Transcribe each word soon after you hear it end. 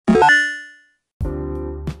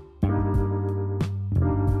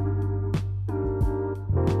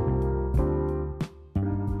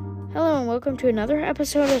welcome to another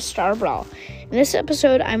episode of Star Brawl. In this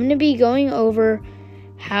episode, I'm going to be going over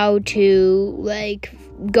how to,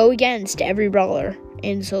 go against every brawler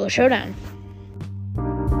in Solo Showdown.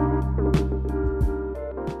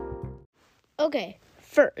 Okay,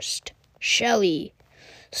 first, Shelly.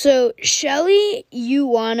 So, Shelly, you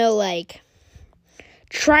want to,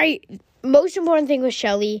 try... Most important thing with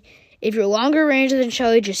Shelly, if you're longer range than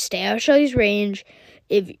Shelly, just stay out of Shelly's range.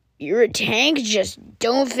 If you're a tank, just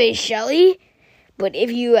don't face Shelly. But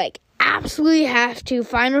if you, absolutely have to,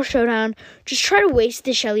 final showdown, just try to waste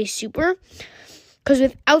the Shelly super. Because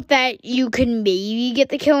without that, you can maybe get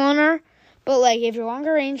the kill on her. But, if you're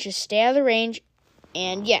longer range, just stay out of the range.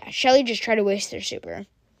 And, yeah, Shelly, just try to waste their super.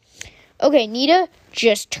 Okay, Nita,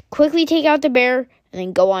 just quickly take out the bear, and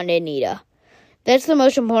then go on to Nita. That's the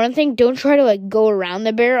most important thing. Don't try to, go around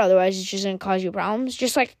the bear, otherwise it's just going to cause you problems.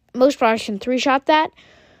 Just, most brawlers can 3-shot that.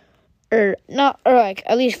 Or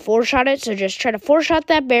at least 4-shot it. So just try to 4-shot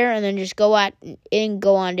that bear, and then just go on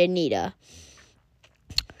to Nita.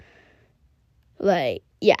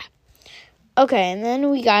 Yeah. Okay, and then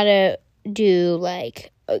we gotta do,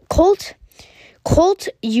 Colt. Colt,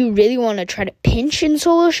 you really want to try to pinch in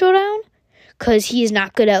Solo Showdown, because he's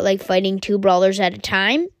not good at, fighting 2 brawlers at a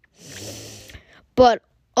time. But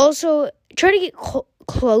also, try to get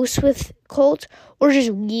close with Colt, or just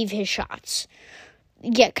weave his shots.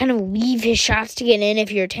 Yeah, kind of weave his shots to get in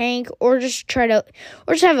if you're a tank, or just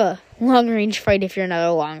have a long-range fight if you're another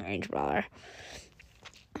long-range brawler.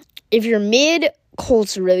 If you're mid,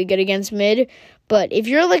 Colt's really good against mid, but if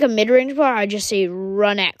you're, a mid-range brawler, I'd just say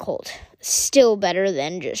run at Colt. Still better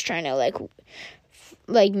than just trying to,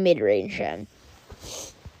 mid-range him.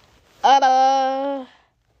 I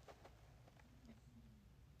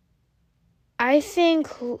think,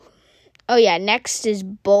 next is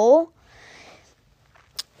Bull.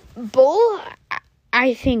 Bull,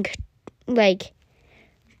 I think,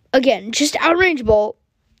 again, just outrange Bull.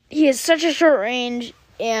 He has such a short range,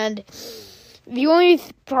 and the only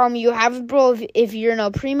problem you have with Bull if you're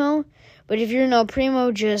no Primo, but if you're no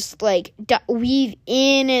Primo, just, weave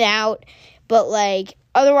in and out, but,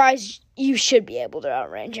 otherwise, you should be able to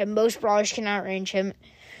outrange him. Most brawlers can outrange him.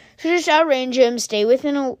 So just outrange him, stay away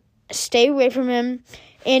from him.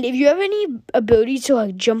 And if you have any ability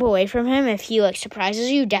to, jump away from him, if he,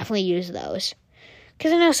 surprises you, definitely use those.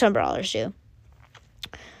 Because I know some brawlers do.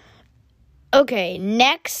 Okay,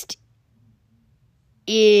 next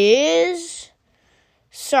is...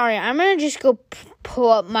 Sorry, I'm going to just go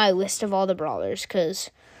pull up my list of all the brawlers,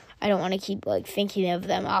 because I don't want to keep, thinking of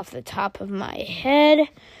them off the top of my head.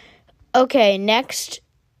 Okay, next,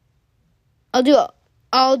 I'll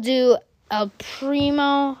do El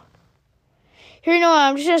Primo. Here, you know what?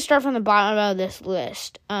 I'm just going to start from the bottom of this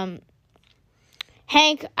list.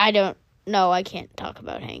 Hank, I don't know. I can't talk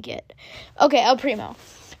about Hank yet. Okay, El Primo.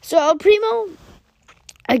 So, El Primo,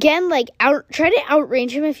 again, try to outrange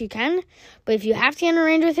him if you can. But if you have to get in a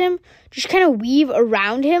range with him, just kind of weave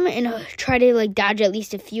around him and try to, dodge at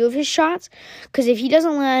least a few of his shots. Because if he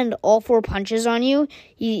doesn't land all 4 punches on you,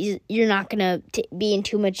 you're not going to be in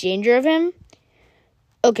too much danger of him.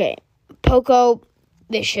 Okay, Poco,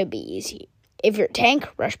 this should be easy. If you're a tank,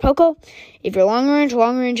 rush Poco. If you're long range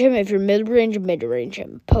him. If you're mid-range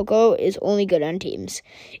him. Poco is only good on teams.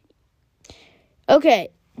 Okay,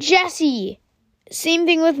 Jesse. Same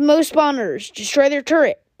thing with most spawners. Destroy their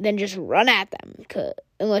turret. Then just run at them.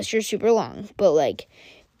 Unless you're super long. But,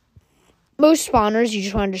 most spawners, you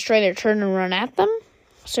just want to destroy their turret and run at them.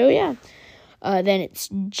 So, yeah. Then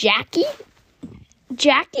it's Jackie.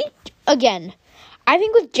 Jackie, again, I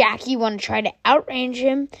think with Jackie, you want to try to outrange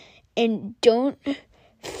him. And don't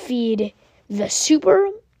feed the super,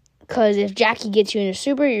 because if Jackie gets you in a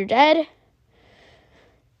super, you're dead.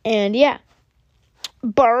 And yeah,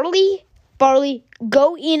 Barley,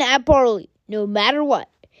 go in at Barley, no matter what.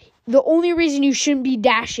 The only reason you shouldn't be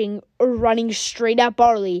dashing or running straight at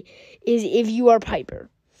Barley is if you are Piper.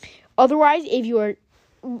 Otherwise, if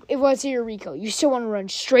let's say you're Rico, you still want to run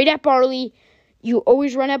straight at Barley. You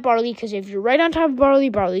always run at Barley, because if you're right on top of Barley,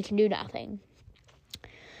 Barley can do nothing.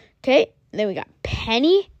 Okay, then we got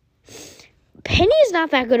Penny. Penny is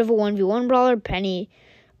not that good of a 1v1 brawler. Penny,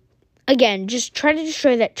 again, just try to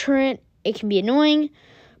destroy that turret. It can be annoying,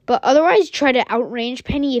 but otherwise try to outrange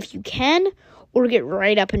Penny if you can, or get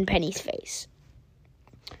right up in Penny's face.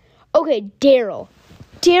 Okay, Daryl.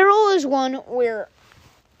 Daryl is one where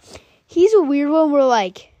he's a weird one where,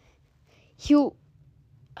 I don't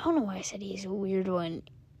know why I said he's a weird one.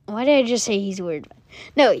 Why did I just say he's a weird one?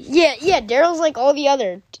 No, yeah, Daryl's like all the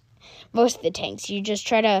other... most of the tanks. You just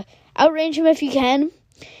try to outrange him if you can.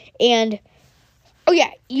 And Oh,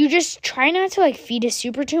 yeah, you just try not to, like, feed his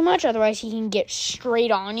super too much. Otherwise, he can get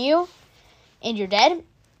straight on you, and you're dead.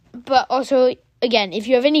 But also, again, if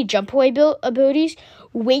you have any jump away abilities,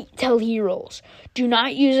 wait till he rolls. Do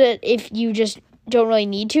not use it if you just don't really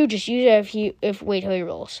need to. Just use it if wait till he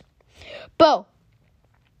rolls. Bo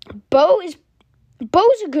is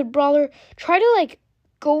a good brawler. Try to, like,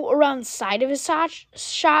 go around the side of his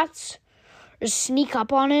shots or sneak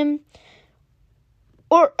up on him.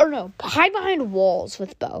 Or no, hide behind walls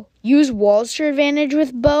with Bo. Use walls to your advantage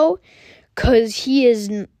with Bo, because he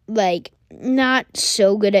is, like, not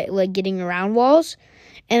so good at, like, getting around walls.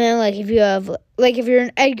 And then, like, if you're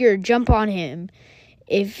an Edgar, jump on him.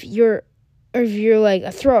 If you're like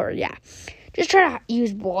a thrower, yeah. Just try to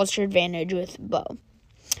use walls to your advantage with Bo.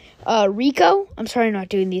 Rico, I'm sorry I'm not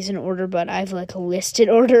doing these in order, but I have, like, a listed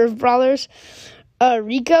order of brawlers.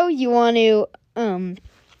 Rico, you want to,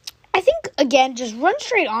 I think, again, just run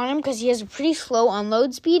straight on him because he has a pretty slow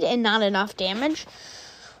unload speed and not enough damage.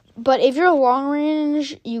 But if you're long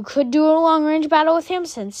range, you could do a long range battle with him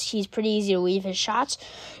since he's pretty easy to weave his shots.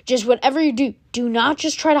 Just whatever you do not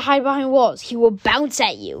just try to hide behind walls. He will bounce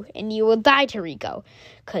at you and you will die to Rico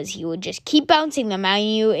because he will just keep bouncing them at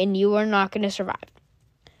you and you are not going to survive.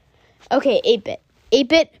 Okay, 8-bit.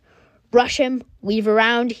 8-bit, rush him, weave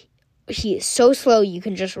around. He is so slow you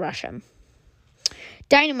can just rush him.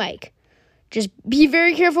 Dynamite. Just be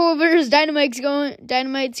very careful of where his dynamite's going.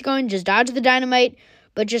 Just dodge the dynamite,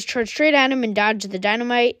 but just charge straight at him and dodge the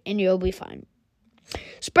dynamite, and you'll be fine.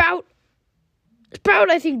 Sprout,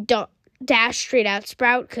 I think dash straight at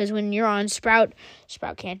Sprout, because when you're on Sprout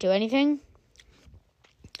can't do anything.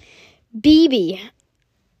 BB.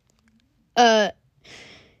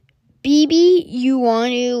 BB, you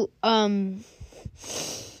want to,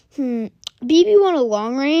 BB want a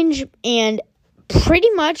long range, and pretty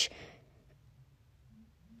much,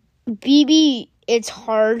 BB, it's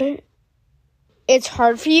hard. It's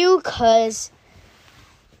hard for you because,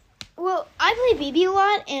 well, I play BB a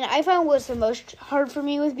lot, and I found what's the most hard for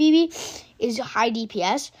me with BB is high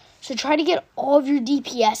DPS. So try to get all of your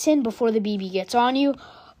DPS in before the BB gets on you.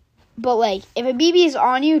 But, like, if a BB is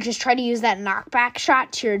on you, just try to use that knockback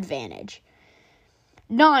shot to your advantage.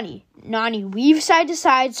 Nani, weave side to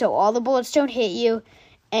side so all the bullets don't hit you.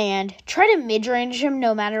 And try to mid-range him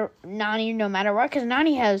no matter what, because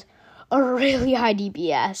Nani has a really high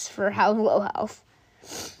DPS for how low health.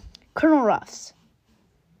 Colonel Ruffs.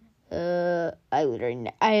 I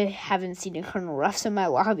haven't seen a Colonel Ruffs in my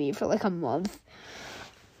lobby for like a month.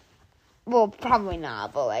 Well, probably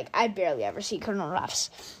not, but like I barely ever see Colonel Ruffs.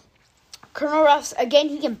 Colonel Ruffs, again,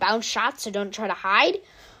 he can bounce shots, so don't try to hide.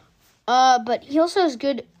 But he also is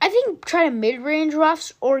good. I think try to mid-range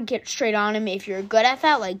Ruffs or get straight on him if you're good at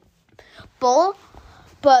that, like Bull.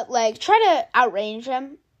 But like try to outrange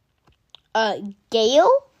him.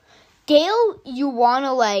 Gale, you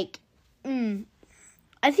wanna like,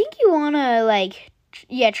 I think you wanna like,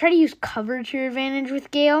 try to use cover to your advantage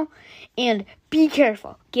with Gale, and be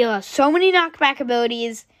careful. Gale has so many knockback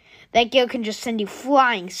abilities that Gale can just send you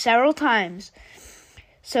flying several times.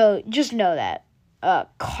 So just know that.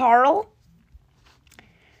 Carl's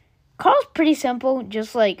pretty simple.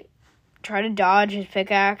 Just like try to dodge his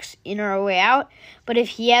pickaxe in or way out. But if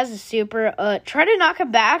he has a super, try to knock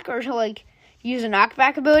him back or to like use a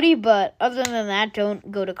knockback ability. But other than that,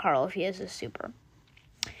 don't go to Carl if he has a super.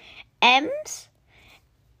 Ems,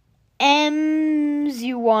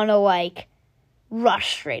 you want to like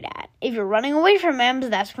rush straight at. If you're running away from Ems,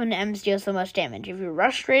 that's when Ems deals the most damage. If you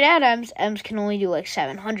rush straight at Ems can only do like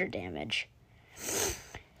 700 damage.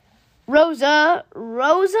 Rosa,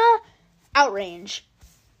 outrange.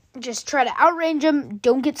 Just try to outrange him.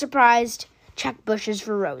 Don't get surprised. Check bushes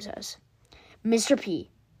for Rosas. Mr. P.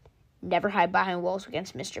 Never hide behind walls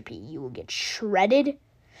against Mr. P. You will get shredded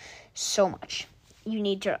so much. You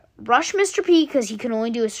need to rush Mr. P because he can only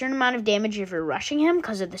do a certain amount of damage if you're rushing him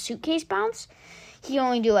because of the suitcase bounce. He can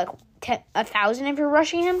only do like 1,000 if you're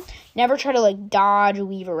rushing him. Never try to like dodge or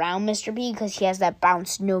weave around Mr. P because he has that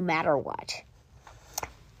bounce no matter what.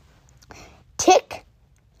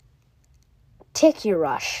 Tick your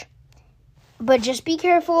rush. But just be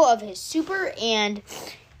careful of his super and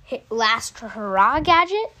last hurrah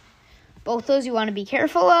gadget. Both those you want to be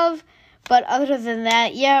careful of. But other than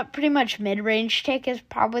that, yeah, pretty much mid-range Tick is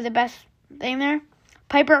probably the best thing there.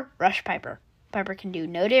 Piper, rush Piper. Piper can do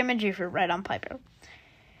no damage if you're right on Piper.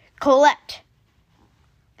 Colette's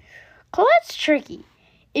tricky.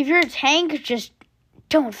 If you're a tank, just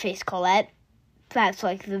don't face Colette. That's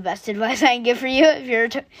like the best advice I can give for you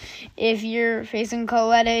if you're facing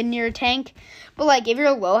Colette and you're a tank. But like if you're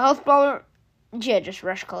a low health brawler, yeah, just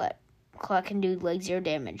rush Colette. Colette can do like 0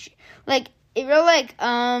 damage. Like if you're like,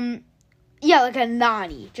 like a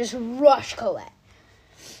Nani, just rush Colette.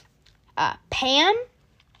 Pam,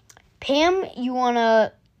 you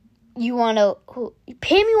wanna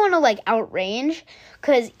like outrange,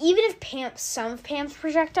 because even if some of Pam's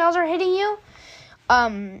projectiles are hitting you,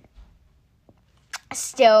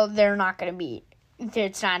 still they're not gonna be.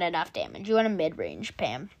 It's not enough damage. You want a mid-range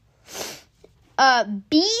Pam.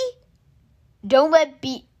 B, don't let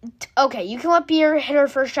B. Okay, you can let B hit her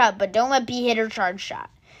first shot, but don't let B hit her charge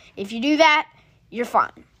shot. If you do that, you're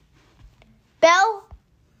fine. Bell's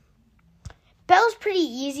pretty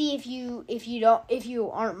easy if you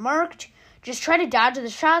aren't marked. Just try to dodge the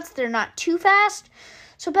shots. They're not too fast.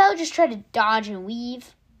 So Bell, just try to dodge and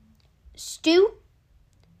weave. Stu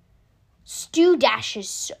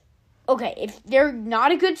dashes. Okay, if they're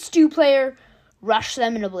not a good Stu player, rush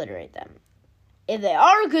them and obliterate them. If they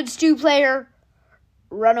are a good Stu player,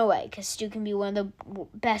 run away, because Stu can be one of the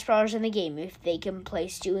best brawlers in the game if they can play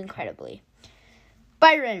Stu incredibly.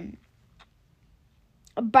 Byron,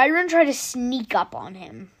 try to sneak up on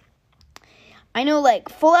him. I know, like,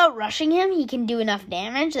 full out rushing him, he can do enough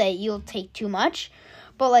damage that you'll take too much.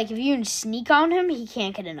 But, like, if you can sneak on him, he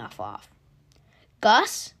can't get enough off.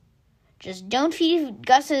 Gus, just don't feed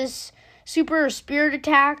Gus's super or spirit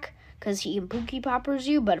attack, because he can Pookie Poppers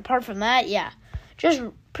you. But apart from that, yeah, just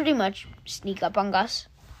pretty much sneak up on Gus.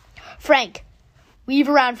 Frank, weave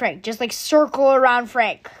around Frank. Just, like, circle around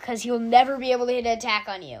Frank, because he'll never be able to hit an attack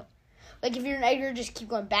on you. Like, if you're an Edgar, just keep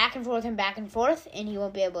going back and forth, and he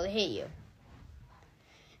won't be able to hit you.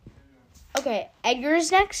 Okay, Edgar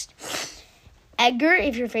is next. Edgar,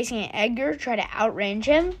 if you're facing an Edgar, try to outrange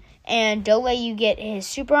him, and don't let you get his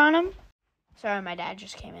super on him. Sorry, my dad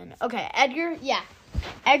just came in. Okay, Edgar, yeah.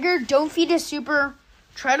 Edgar, don't feed his super.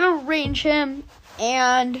 Try to range him,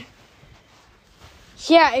 and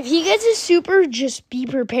yeah, if he gets his super, just be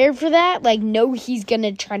prepared for that. Like, know he's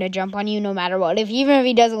gonna try to jump on you no matter what. Even if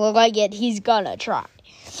he doesn't look like it, he's gonna try.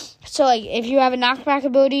 So, like, if you have a knockback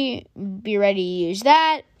ability, be ready to use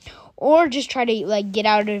that. Or just try to, like, get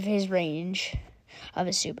out of his range of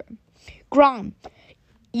his super. Grom.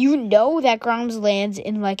 You know that Grom's lands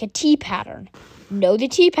in, like, a T pattern. Know the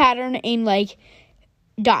T pattern and, like,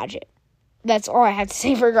 dodge it. That's all I have to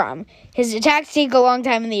say for Grom. His attacks take a long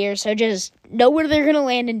time in the air, so just know where they're going to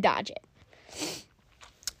land and dodge it.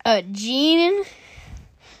 Jean.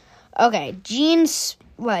 Okay, Jean just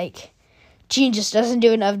doesn't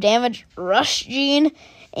do enough damage. Rush Jean.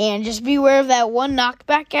 And just beware of that one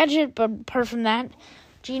knockback gadget. But apart from that,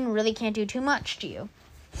 Jean really can't do too much to you.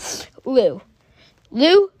 Lou,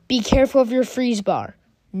 be careful of your freeze bar.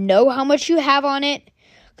 Know how much you have on it,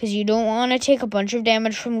 because you don't want to take a bunch of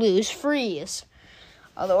damage from Lou's freeze.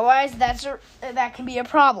 Otherwise, that can be a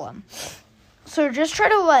problem. So just try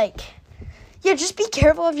to, just be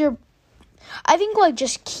careful of your... I think,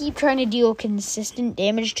 just keep trying to deal consistent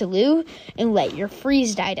damage to Lou and let your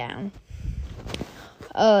freeze die down.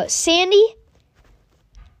 Sandy,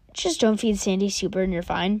 just don't feed Sandy super and you're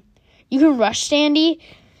fine. You can rush Sandy,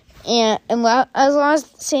 and as long as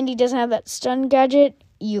Sandy doesn't have that stun gadget,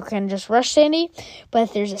 you can just rush Sandy. But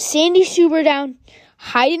if there's a Sandy super down,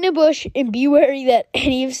 hide in a bush and be wary that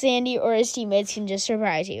any of Sandy or his teammates can just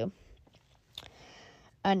surprise you.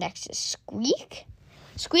 Next is Squeak.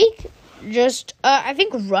 Squeak, just, I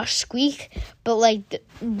think rush Squeak, but,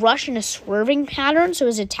 rush in a swerving pattern so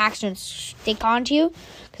his attacks don't stick onto you.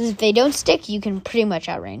 Because if they don't stick, you can pretty much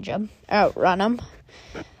outrun them.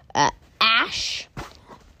 Ash.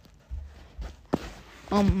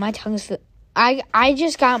 Oh, my tongue's... I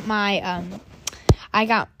just got my, I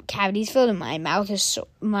got cavities filled and my mouth was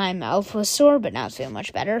sore, but now it's feeling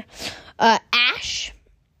much better. Ash,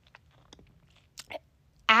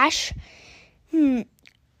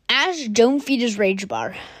 don't feed his rage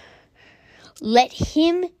bar. Let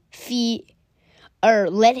him feed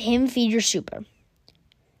your super.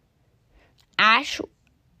 Ash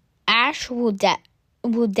will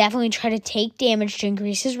definitely try to take damage to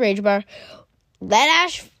increase his rage bar. Let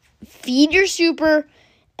Ash feed your super,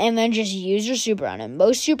 and then just use your super on him.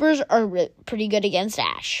 Most supers are pretty good against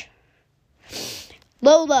Ash.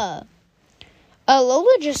 Lola.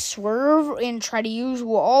 Lola, just swerve and try to use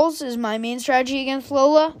walls is my main strategy against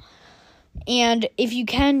Lola. And if you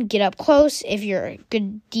can, get up close if you're a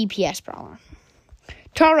good DPS brawler.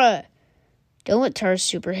 Tara. Don't let Tara's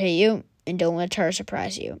super hit you, and don't let Tara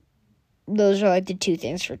surprise you. Those are, the two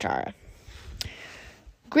things for Tara.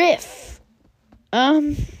 Griff.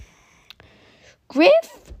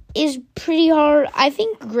 Griff is pretty hard. I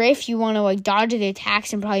think Griff, you want to, dodge the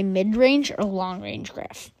attacks in probably mid-range or long-range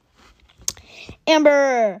Griff.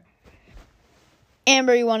 Amber.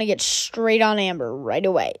 Amber, you want to get straight on Amber right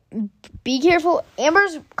away. Be careful.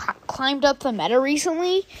 Amber's climbed up the meta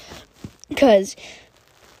recently, because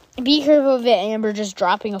be careful of it. Amber just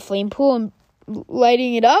dropping a flame pool and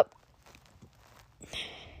lighting it up.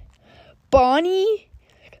 Bonnie,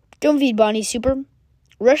 don't feed Bonnie super.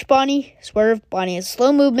 Rush Bonnie, swerve. Bonnie has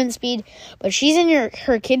slow movement speed, but she's in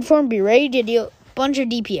her kid form. Be ready to deal a bunch of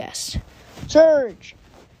DPS. Surge,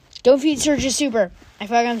 don't feed Surge's super. I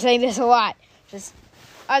feel like I'm saying this a lot. Just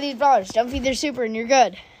these brawlers, don't feed their super and you're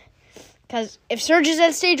good. Because if Surge is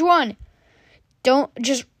at stage 1, don't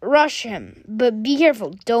just rush him. But be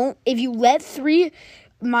careful. If you let 3,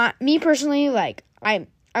 me personally, like, I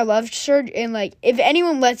love Surge, and like, if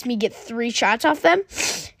anyone lets me get 3 shots off them,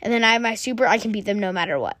 and then I have my super, I can beat them no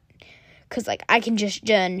matter what. Because, like, I can just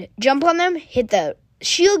jump on them, hit the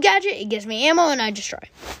shield gadget, it gives me ammo, and I destroy.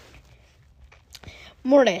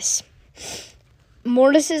 Mortis.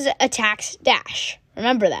 Mortis's attacks dash.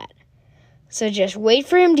 Remember that. So just wait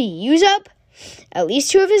for him to use up at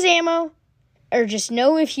least 2 of his ammo, or just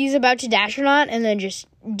know if he's about to dash or not, and then just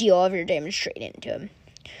deal all of your damage straight into him.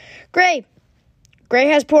 Gray. Gray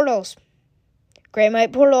has portals. Gray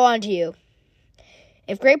might portal onto you.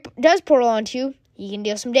 If Gray does portal onto you, he can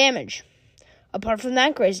deal some damage. Apart from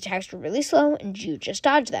that, Gray's attacks are really slow, and you just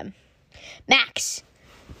dodge them. Max.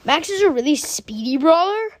 Max is a really speedy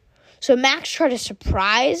brawler, so Max try to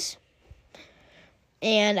surprise,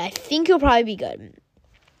 and I think he'll probably be good.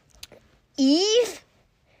 Eve.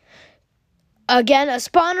 Again, a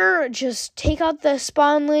spawner, just take out the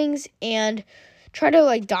spawnlings and try to,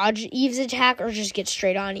 like, dodge Eve's attack or just get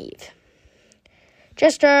straight on Eve.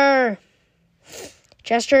 Jester,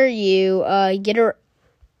 you, get her...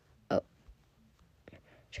 Oh.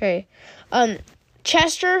 Sorry.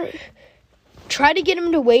 Chester, try to get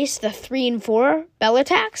him to waste the 3 and 4 bell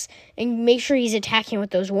attacks and make sure he's attacking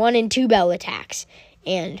with those 1 and 2 bell attacks.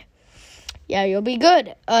 And, yeah, you'll be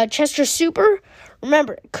good. Chester super,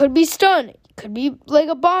 remember, it could be stun. It could be like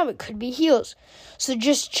a bomb. It could be heals. So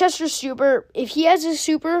just Chester super, if he has a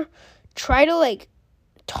super, try to, like,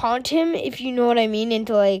 taunt him, if you know what I mean,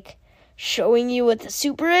 into, like, showing you what the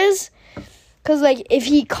super is. Because, like, if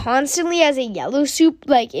he constantly has a yellow soup,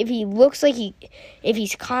 like, if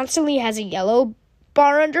he's constantly has a yellow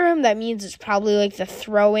bar under him, that means it's probably, like,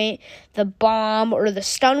 the bomb or the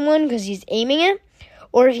stun one, because he's aiming it.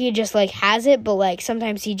 Or if he just, like, has it, but, like,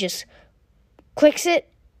 sometimes he just clicks it,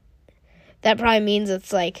 that probably means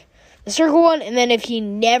it's, like, the circle one. And then if he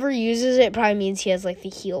never uses it, it probably means he has, like, the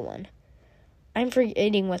heal one. I'm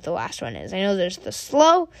forgetting what the last one is. I know there's the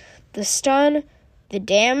slow, the stun, the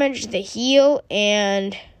damage, the heal,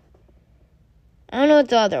 and I don't know what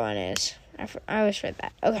the other one is. I always forget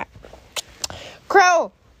that. Okay.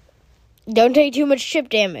 Crow. Don't take too much chip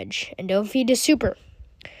damage, and don't feed his super.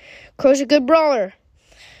 Crow's a good brawler.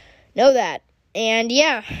 Know that. And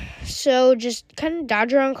yeah, so just kind of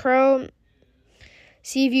dodge around Crow.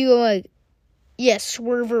 See if you, like,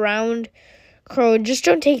 swerve around Crow. Just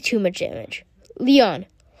don't take too much damage. Leon.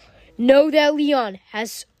 Know that Leon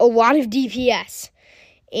has a lot of DPS.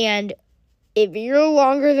 And if you're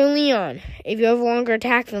longer than Leon, if you have a longer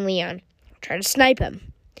attack than Leon, try to snipe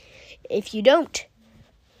him. If you don't,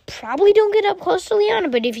 probably don't get up close to Leon.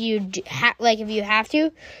 But if you if you have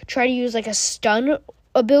to, try to use, like, a stun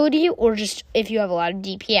ability, or just if you have a lot of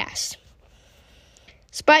DPS.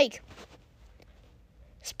 Spike.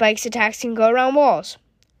 Spike's attacks can go around walls.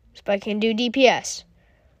 Spike can do DPS.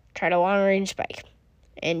 Try to long-range Spike.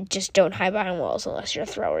 And just don't hide behind walls unless you're a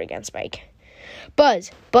thrower against Spike.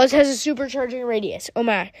 Buzz. Buzz has a supercharging radius. Oh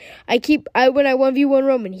my. When I 1v1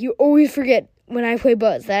 Roman, you always forget when I play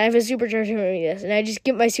Buzz that I have a supercharging radius, and I just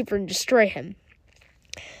get my super and destroy him.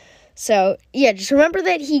 So, yeah, just remember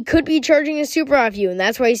that he could be charging a super off you, and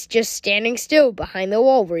that's why he's just standing still behind the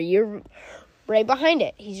wall where you're right behind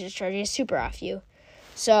it. He's just charging a super off you.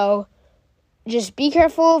 So, just be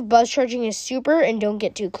careful of Buzz charging his super and don't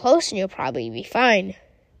get too close, and you'll probably be fine.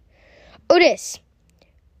 Otis.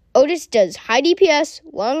 Otis does high DPS,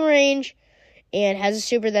 long range, and has a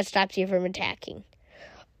super that stops you from attacking.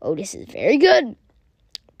 Otis is very good.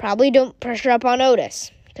 Probably don't pressure up on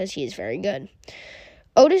Otis, because he is very good.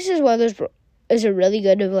 Otis is one of those is a really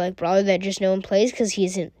good, like, brawler that just no one plays because he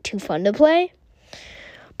isn't too fun to play.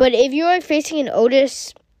 But if you're, like, facing an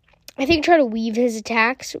Otis, I think try to weave his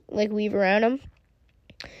attacks, like, weave around him.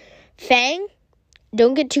 Fang,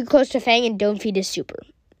 don't get too close to Fang and don't feed his super.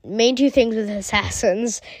 Main 2 things with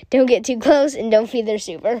assassins: don't get too close and don't feed their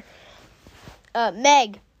super.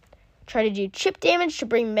 Meg, try to do chip damage to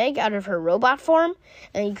bring Meg out of her robot form,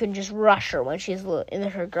 and you can just rush her when she's in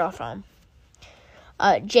her girl form.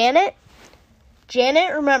 Janet,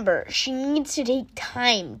 Janet, remember, she needs to take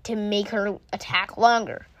time to make her attack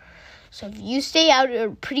longer. So if you stay out at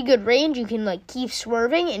a pretty good range, you can, keep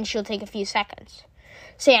swerving, and she'll take a few seconds.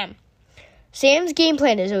 Sam's game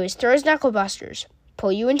plan is always throw his knuckle busters,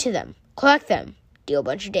 pull you into them, collect them, deal a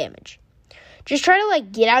bunch of damage. Just try to,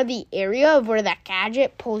 get out of the area of where that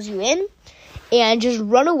gadget pulls you in, and just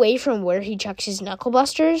run away from where he chucks his knuckle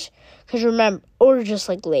busters. Because remember, or just,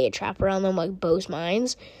 lay a trap around them like Bo's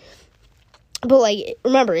mines. But,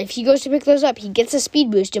 remember, if he goes to pick those up, he gets a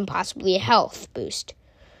speed boost and possibly a health boost.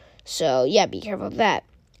 So, yeah, be careful of that.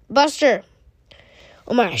 Buster.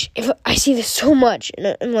 Oh my gosh, I see this so much,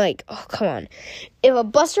 and I'm like, oh, come on. If a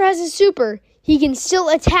Buster has a super, he can still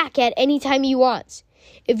attack at any time he wants.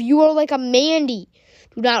 If you are like a Mandy,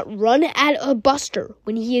 do not run at a Buster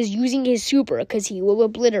when he is using his super, because he will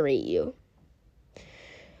obliterate you.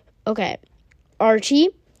 Okay, RT,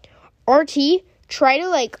 try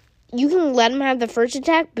to, you can let him have the first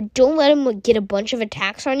attack, but don't let him get a bunch of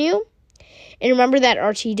attacks on you. And remember that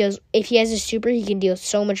RT does, if he has a super, he can deal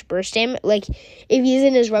so much burst damage. If he's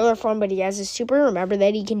in his regular form, but he has a super, remember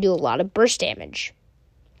that he can do a lot of burst damage.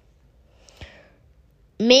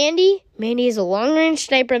 Mandy is a long-range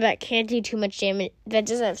sniper that can't do too much damage, that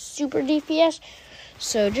doesn't have super DPS.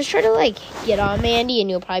 So just try to, get on Mandy,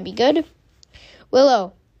 and you'll probably be good.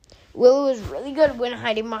 Willow is really good when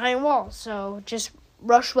hiding behind walls, so just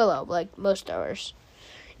rush Willow, like most throwers.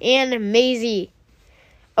 And Maisie.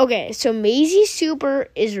 Okay, so Maisie's super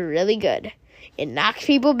is really good. It knocks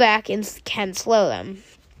people back and can slow them.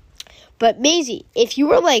 But Maisie, if you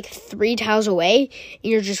were 3 tiles away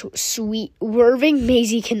and you're just swerving,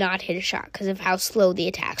 Maisie cannot hit a shot because of how slow the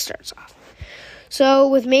attack starts off. So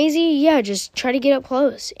with Maisie, yeah, just try to get up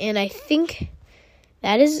close. And I think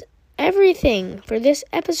that is everything for this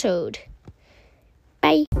episode.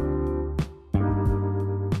 Bye.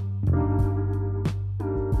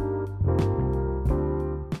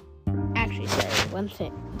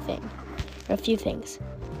 A few things.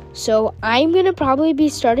 So I'm going to probably be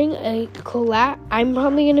starting a collab. I'm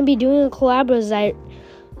probably going to be doing a collab with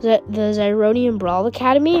the Zyronian Brawl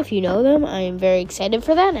Academy. If you know them, I am very excited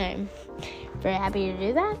for that. And I'm very happy to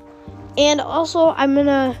do that. And also, I'm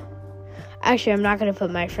not going to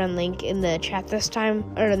put my friend link in the chat this time,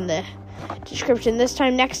 or in the description this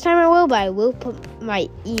time. Next time I will, but I will put my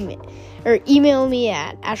email, or email me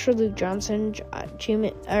at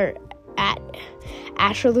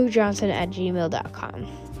ashleylukejohnson@gmail.com.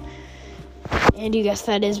 And you guess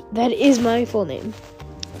that is my full name.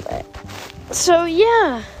 So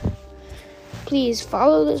yeah, please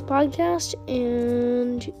follow this podcast,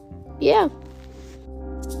 and yeah.